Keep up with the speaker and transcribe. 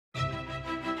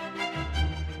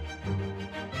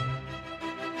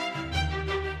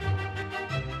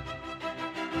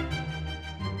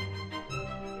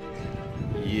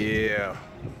Yeah,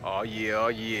 oh yeah, oh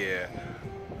yeah.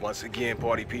 Once again,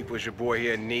 party people, it's your boy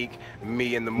here, Neek,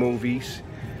 me in the movies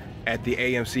at the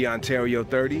AMC Ontario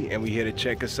 30, and we here to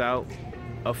check us out,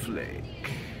 a flick.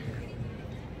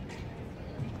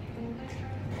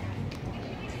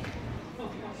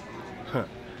 Huh.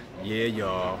 Yeah,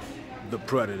 y'all, The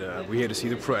Predator. We're here to see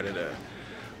The Predator.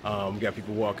 We got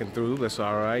people walking through. That's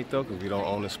all right though, because we don't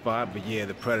own the spot. But yeah,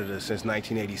 The Predator since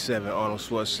 1987. Arnold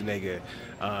Schwarzenegger.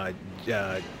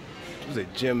 Was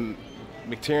it Jim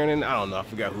McTiernan? I don't know. I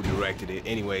forgot who directed it.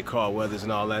 Anyway, Carl Weathers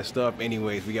and all that stuff.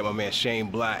 Anyways, we got my man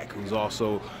Shane Black, who's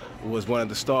also was one of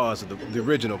the stars of the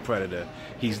original Predator.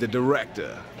 He's the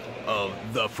director of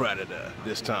The Predator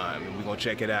this time, and we're gonna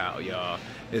check it out, y'all.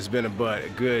 It's been a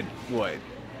good, what,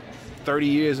 30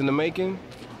 years in the making?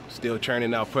 Still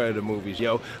churning out Predator movies,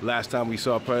 yo. Last time we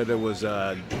saw Predator was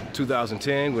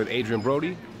 2010 with Adrian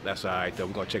Brody. That's all right, though.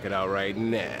 We're gonna check it out right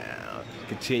now.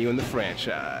 Continuing the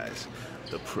franchise,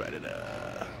 The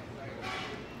Predator.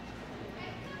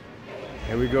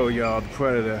 Here we go, y'all. The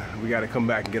Predator. We gotta come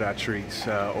back and get our treats,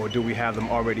 or do we have them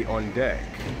already on deck?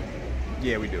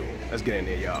 Yeah, we do. Let's get in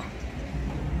there, y'all.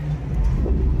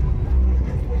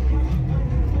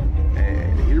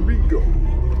 And here we go.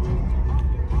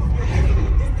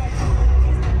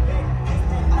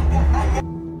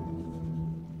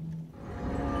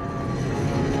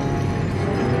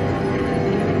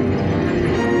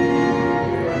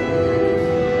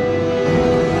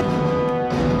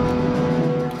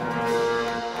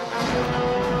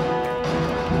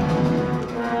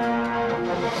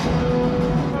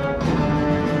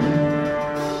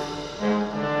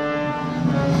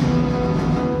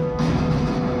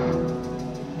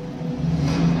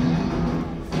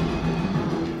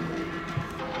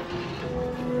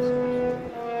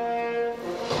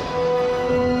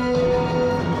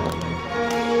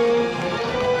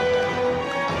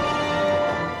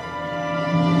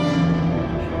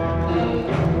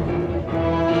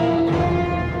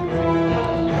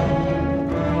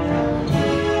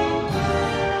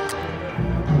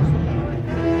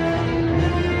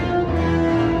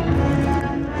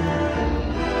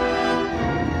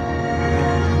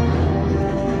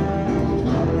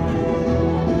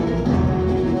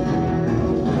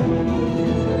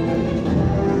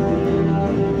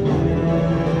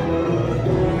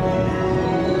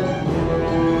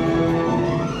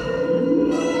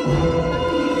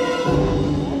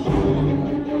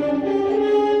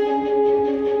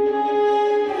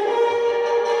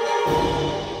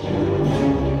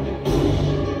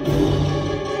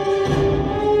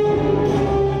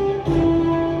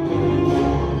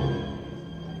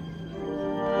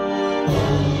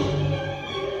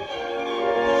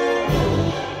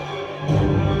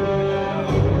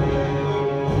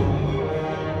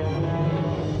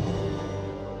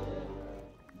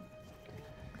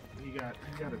 You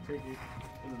got a ticket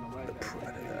in the white house.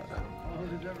 Oh,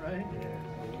 is that right? Yeah.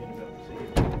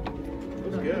 It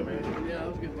was good, man. Yeah, it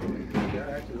was good.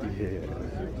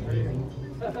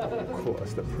 Yeah. Of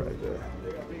course, The Predator.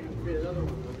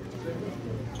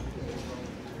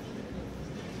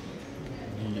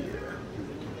 Yeah.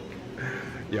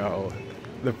 Yo,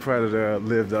 The Predator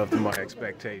lived up to my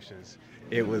expectations.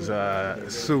 It was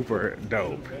super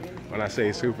dope. When I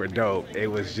say super dope, it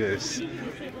was just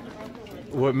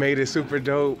what made it super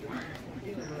dope.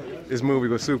 This movie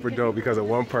was super dope because of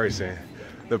one person,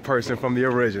 the person from the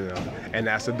original, and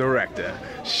that's the director,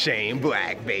 Shane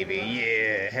Black, baby.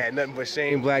 Yeah, had nothing but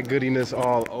Shane Black goodiness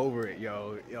all over it,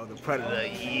 yo. Yo, The Predator,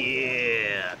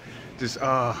 yeah. Just,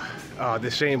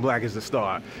 this Shane Black is the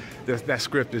star. That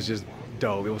script is just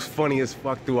dope. It was funny as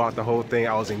fuck throughout the whole thing.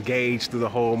 I was engaged through the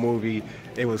whole movie.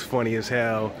 It was funny as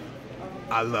hell.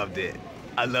 I loved it.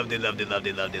 I loved it, loved it, loved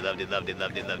it, loved it, loved it, loved it,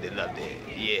 loved it, loved it, loved it.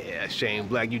 Yeah, Shane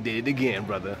Black, you did it again,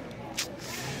 brother.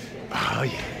 Oh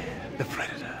yeah, The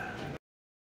Predator.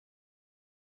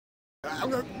 I'm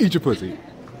gonna eat your pussy.